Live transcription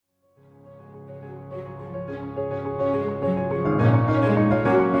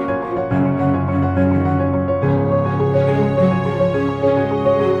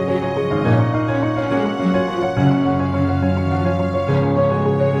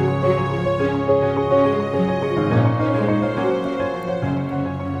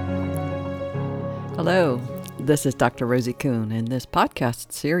This is Dr. Rosie Kuhn, and this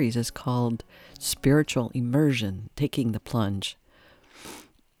podcast series is called Spiritual Immersion, Taking the Plunge.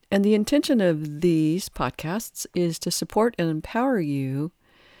 And the intention of these podcasts is to support and empower you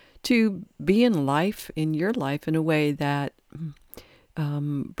to be in your life, in a way that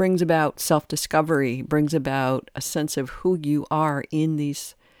brings about self-discovery, brings about a sense of who you are in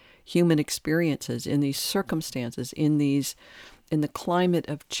these human experiences, in these circumstances, in the climate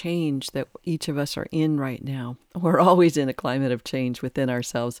of change that each of us are in right now. We're always in a climate of change within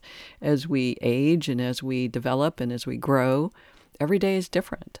ourselves as we age and as we develop and as we grow. Every day is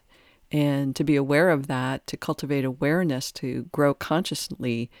different. And to be aware of that, to cultivate awareness, to grow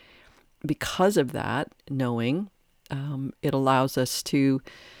consciously because of that, knowing, it allows us to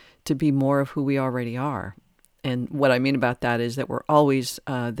be more of who we already are. And what I mean about that is that we're always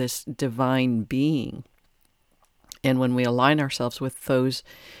this divine being. And when we align ourselves with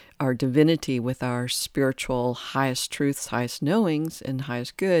our divinity, with our spiritual highest truths, highest knowings, and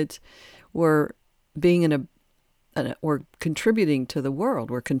highest goods, we're being we're contributing to the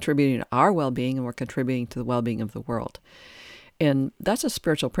world. We're contributing to our well-being, and we're contributing to the well-being of the world. And that's a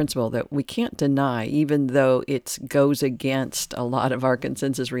spiritual principle that we can't deny, even though it goes against a lot of our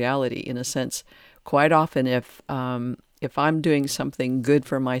consensus reality. In a sense, quite often, if I'm doing something good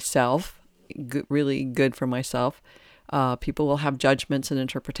for myself, really good for myself, people will have judgments and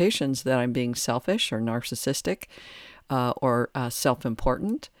interpretations that I'm being selfish or narcissistic or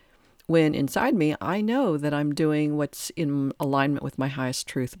self-important, when inside me I know that I'm doing what's in alignment with my highest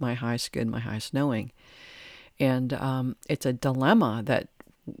truth, my highest good, my highest knowing. And it's a dilemma that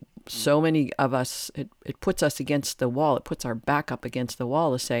so many of us, it puts us against the wall. It puts our back up against the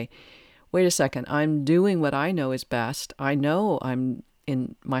wall to say, wait a second, I'm doing what I know is best. I know I'm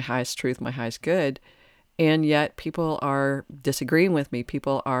in my highest truth, my highest good, and yet people are disagreeing with me.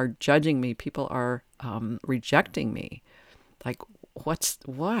 People are judging me. People are rejecting me. Like, what?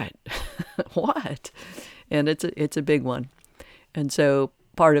 What? And it's a big one. And so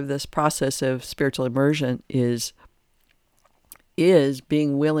part of this process of spiritual immersion is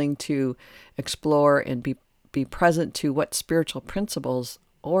being willing to explore and be present to what spiritual principles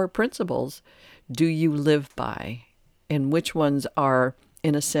do you live by, and which ones are,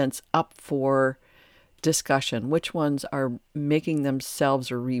 in a sense, up for discussion, which ones are making themselves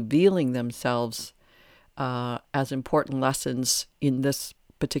or revealing themselves as important lessons in this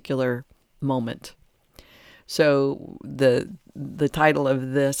particular moment. So the title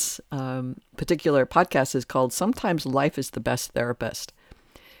of this particular podcast is called "Sometimes Life is the Best Therapist."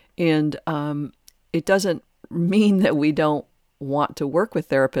 And it doesn't mean that we don't want to work with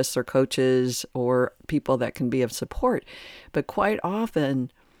therapists or coaches or people that can be of support. But quite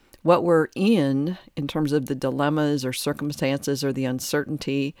often, what we're in terms of the dilemmas or circumstances or the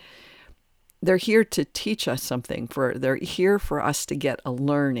uncertainty, they're here to teach us something. They're here for us to get a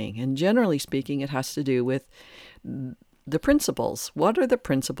learning. And generally speaking, it has to do with the principles. What are the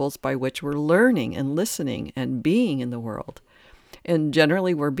principles by which we're learning and listening and being in the world? And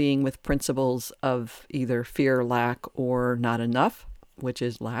generally, we're being with principles of either fear, lack, or not enough, which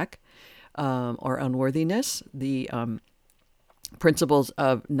is lack, or unworthiness. The principles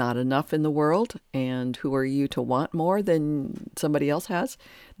of not enough in the world, and who are you to want more than somebody else has?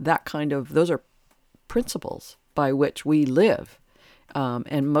 Those are principles by which we live.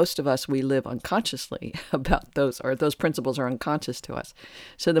 And most of us, we live unconsciously about those, or those principles are unconscious to us.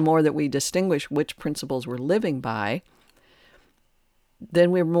 So the more that we distinguish which principles we're living by,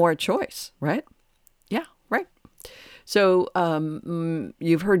 then we're more a choice, right? Yeah, right. So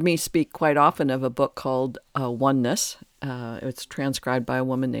you've heard me speak quite often of a book called Oneness. It's transcribed by a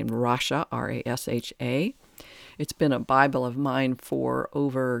woman named Rasha, R-A-S-H-A. It's been a Bible of mine for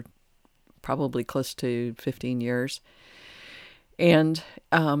over probably close to 15 years. And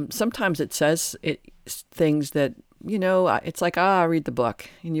sometimes it says things that, it's like, I read the book,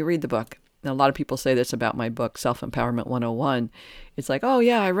 and you read the book. And a lot of people say this about my book, Self-Empowerment 101. It's like, oh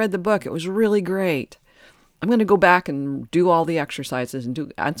yeah, I read the book. It was really great. I'm going to go back and do all the exercises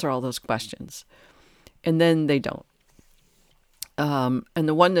and answer all those questions. And then they don't. And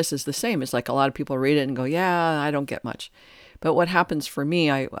the oneness is the same. It's like a lot of people read it and go, yeah, I don't get much. But what happens for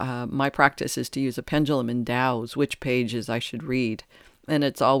me, my practice is to use a pendulum and douse which pages I should read. And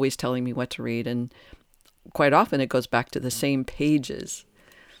it's always telling me what to read. And quite often it goes back to the same pages.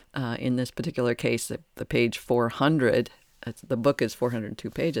 In this particular case, the page 400, the book is 402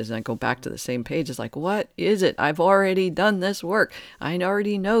 pages, and I go back to the same page. It's like, what is it? I've already done this work. I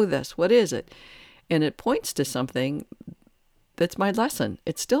already know this. What is it? And it points to something that's my lesson.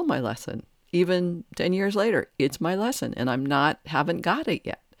 It's still my lesson. Even 10 years later, it's my lesson, and haven't got it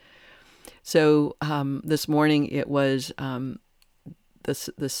yet. So this morning it was,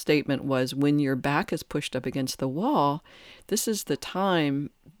 the statement was, when your back is pushed up against the wall, this is the time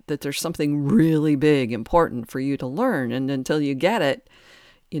that there's something really big, important for you to learn. And until you get it,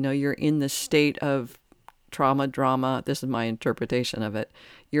 you're in this state of trauma, drama. This is my interpretation of it.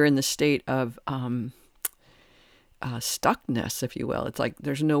 You're in the state of stuckness, if you will. It's like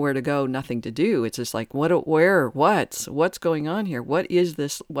there's nowhere to go, nothing to do. It's just like, what's going on here? What is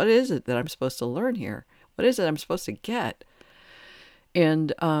this? What is it that I'm supposed to learn here? What is it I'm supposed to get?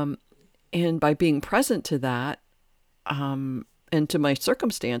 And by being present to that, and to my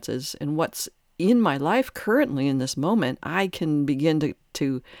circumstances and what's in my life currently in this moment, I can begin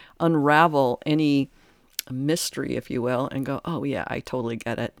to unravel any mystery, if you will, and go, oh yeah, I totally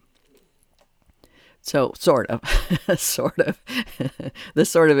get it. So sort of, sort of, this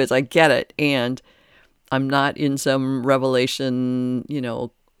sort of is, I get it. And I'm not in some revelation,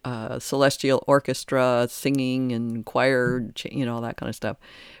 celestial orchestra singing and choir, all that kind of stuff.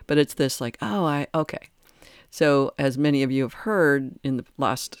 But it's this like, okay. So as many of you have heard in the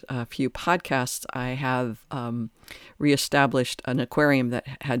last few podcasts, I have reestablished an aquarium that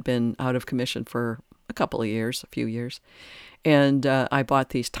had been out of commission for a few years. And I bought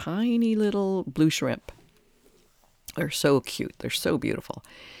these tiny little blue shrimp. They're so cute. They're so beautiful.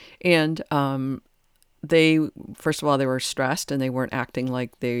 And first of all, they were stressed and they weren't acting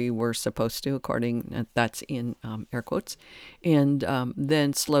like they were supposed to, that's in air quotes. And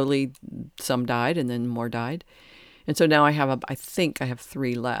then slowly some died and then more died. And so now I think I have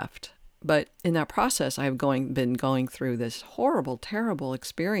 3 left. But in that process, I've been going through this horrible, terrible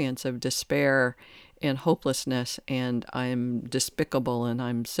experience of despair and hopelessness, and I'm despicable and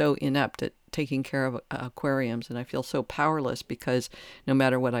I'm so inept at taking care of aquariums, and I feel so powerless because no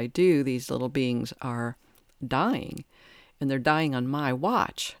matter what I do, these little beings are dying, and they're dying on my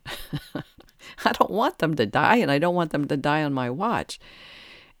watch. I don't want them to die, and I don't want them to die on my watch.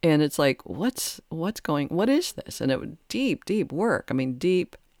 And it's like, what is this? And it was deep work. I mean,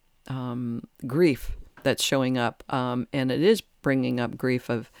 deep grief that's showing up, and it is bringing up grief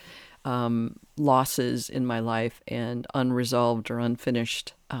of losses in my life and unresolved or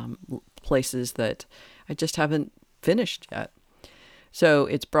unfinished places that I just haven't finished yet. So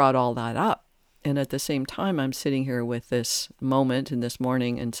it's brought all that up. And at the same time, I'm sitting here with this moment in this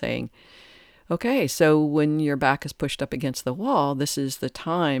morning and saying, okay, so when your back is pushed up against the wall, this is the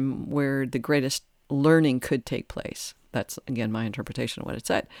time where the greatest learning could take place. That's, again, my interpretation of what it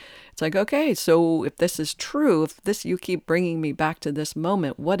said. It's like, okay, so if this is true, you keep bringing me back to this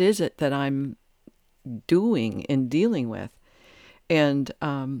moment, what is it that I'm doing and dealing with? And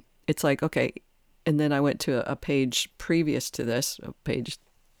it's like, okay. And then I went to a page previous to this, page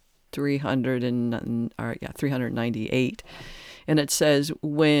 398. And it says,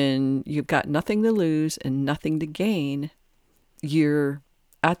 when you've got nothing to lose and nothing to gain, you're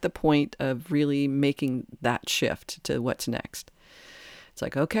at the point of really making that shift to what's next. It's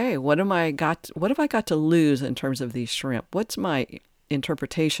like, okay, what have I got to lose in terms of these shrimp? What's my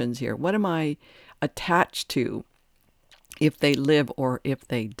interpretations here? What am I attached to if they live or if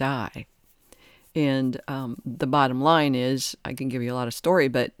they die? And the bottom line is, I can give you a lot of story,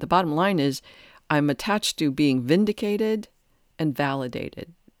 but the bottom line is I'm attached to being vindicated and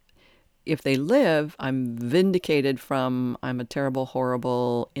validated. If they live, I'm vindicated from I'm a terrible,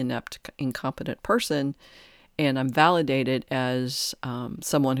 horrible, inept, incompetent person, and I'm validated as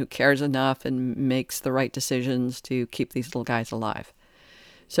someone who cares enough and makes the right decisions to keep these little guys alive.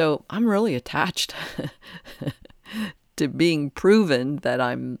 So I'm really attached to being proven that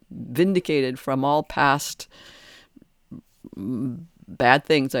I'm vindicated from all past bad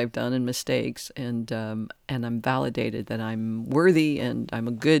things I've done and mistakes, and I'm validated that I'm worthy and I'm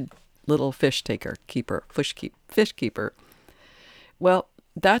a good little fish keeper. Well,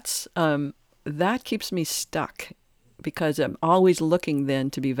 that keeps me stuck because I'm always looking then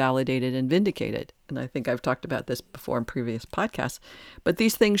to be validated and vindicated. And I think I've talked about this before in previous podcasts, but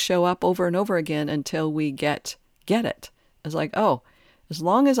these things show up over and over again until we get it. It's like, oh, as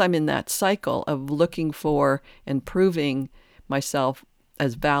long as I'm in that cycle of looking for and proving myself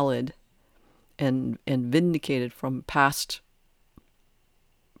as valid and vindicated from past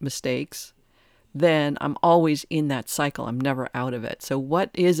mistakes, then I'm always in that cycle. I'm never out of it. So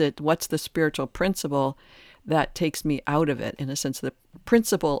what is it? What's the spiritual principle that takes me out of it? In a sense, the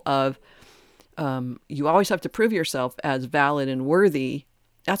principle of you always have to prove yourself as valid and worthy.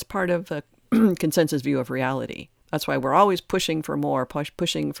 That's part of a consensus view of reality. That's why we're always pushing for more,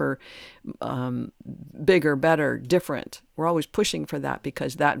 pushing for bigger, better, different. We're always pushing for that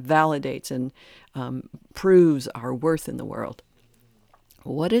because that validates and proves our worth in the world.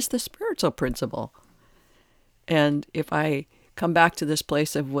 what is the spiritual principle? And if I come back to this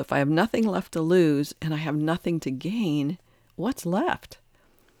place of if I have nothing left to lose and I have nothing to gain, what's left?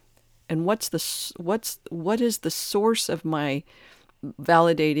 And what is the source of my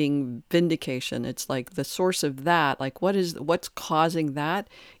validating vindication? It's like the source of that, like what's causing that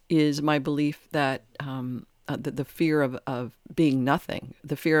is my belief that the fear of being nothing,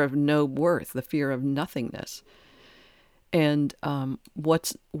 the fear of no worth, the fear of nothingness. And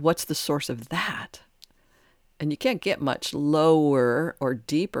what's the source of that? And you can't get much lower or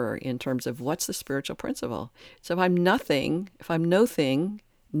deeper in terms of what's the spiritual principle. So if I'm nothing, if I'm no thing,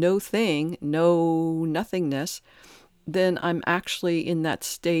 no nothingness, then I'm actually in that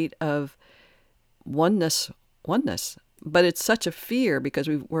state of oneness. But it's such a fear because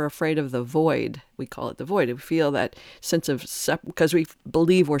we're afraid of the void. We call it the void. We feel that sense of because we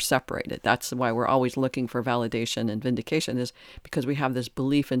believe we're separated. That's why we're always looking for validation and vindication, is because we have this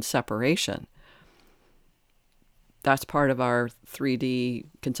belief in separation. That's part of our 3D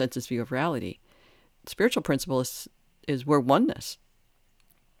consensus view of reality. Spiritual principle is we're oneness.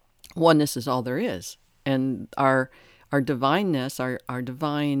 Oneness is all there is. And our divineness, our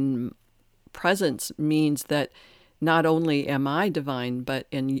divine presence means that not only am I divine, but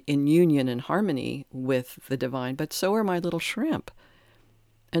in union and harmony with the divine, but so are my little shrimp.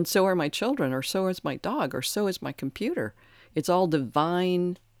 And so are my children, or so is my dog, or so is my computer. It's all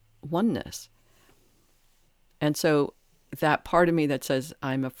divine oneness. And so that part of me that says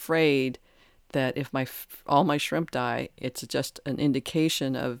I'm afraid that if all my shrimp die, it's just an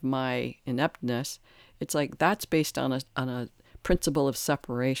indication of my ineptness. It's like that's based on a principle of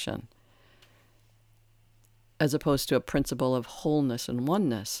separation, as opposed to a principle of wholeness and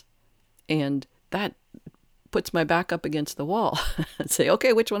oneness. And that puts my back up against the wall and say,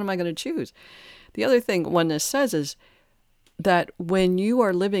 okay, which one am I going to choose? The other thing oneness says is that when you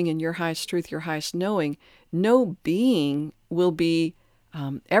are living in your highest truth, your highest knowing, no being will be,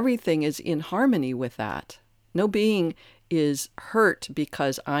 everything is in harmony with that. No being is hurt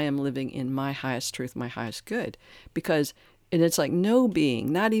because I am living in my highest truth, my highest good. And it's like no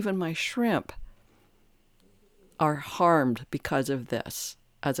being, not even my shrimp, are harmed because of this,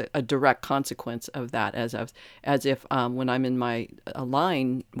 as a direct consequence of that, as if when I'm in my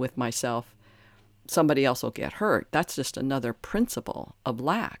line with myself, somebody else will get hurt. That's just another principle of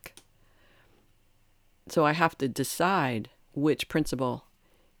lack. So I have to decide which principle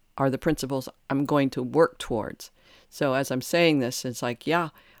are the principles I'm going to work towards. So as I'm saying this, it's like, yeah,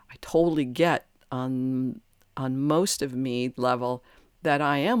 I totally get on most of me level that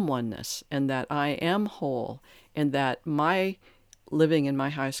I am oneness and that I am whole and that my living in my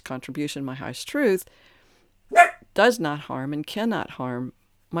highest contribution, my highest truth, does not harm and cannot harm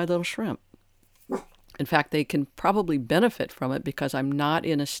my little shrimp. In fact, they can probably benefit from it because I'm not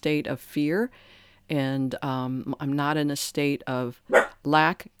in a state of fear and I'm not in a state of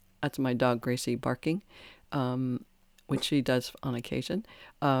lack. That's my dog, Gracie, barking, which she does on occasion.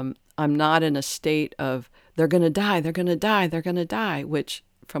 I'm not in a state of they're going to die, which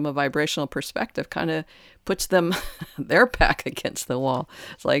from a vibrational perspective kind of puts them their back against the wall.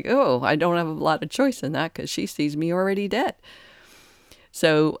 It's like, oh, I don't have a lot of choice in that because she sees me already dead.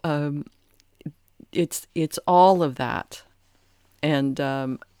 So it's all of that.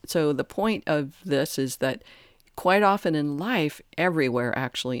 And so the point of this is that quite often in life, everywhere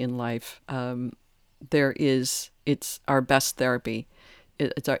actually in life, it's our best therapy.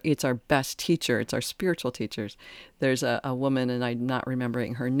 It's our best teacher. It's our spiritual teachers. There's a woman, and I'm not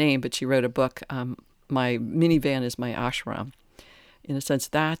remembering her name, but she wrote a book, My Minivan is My Ashram. In a sense,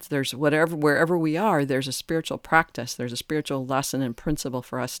 there's wherever we are, there's a spiritual practice. There's a spiritual lesson and principle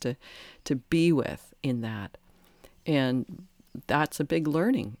for us to be with in that. And that's a big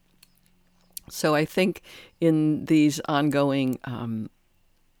learning. So I think in these ongoing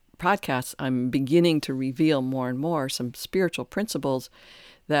podcasts, I'm beginning to reveal more and more some spiritual principles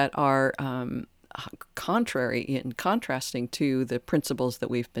that are contrary and contrasting to the principles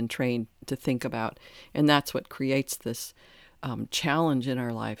that we've been trained to think about. And that's what creates this challenge in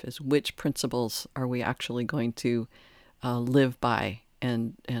our life, is which principles are we actually going to live by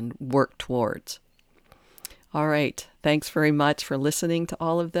and work towards. All right. Thanks very much for listening to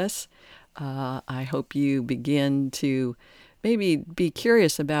all of this. I hope you begin to maybe be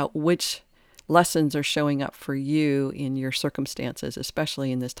curious about which lessons are showing up for you in your circumstances,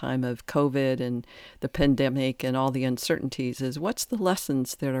 especially in this time of COVID and the pandemic and all the uncertainties. Is what's the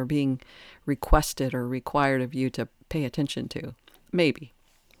lessons that are being requested or required of you to pay attention to? Maybe.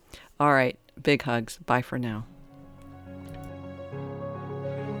 All right. Big hugs. Bye for now.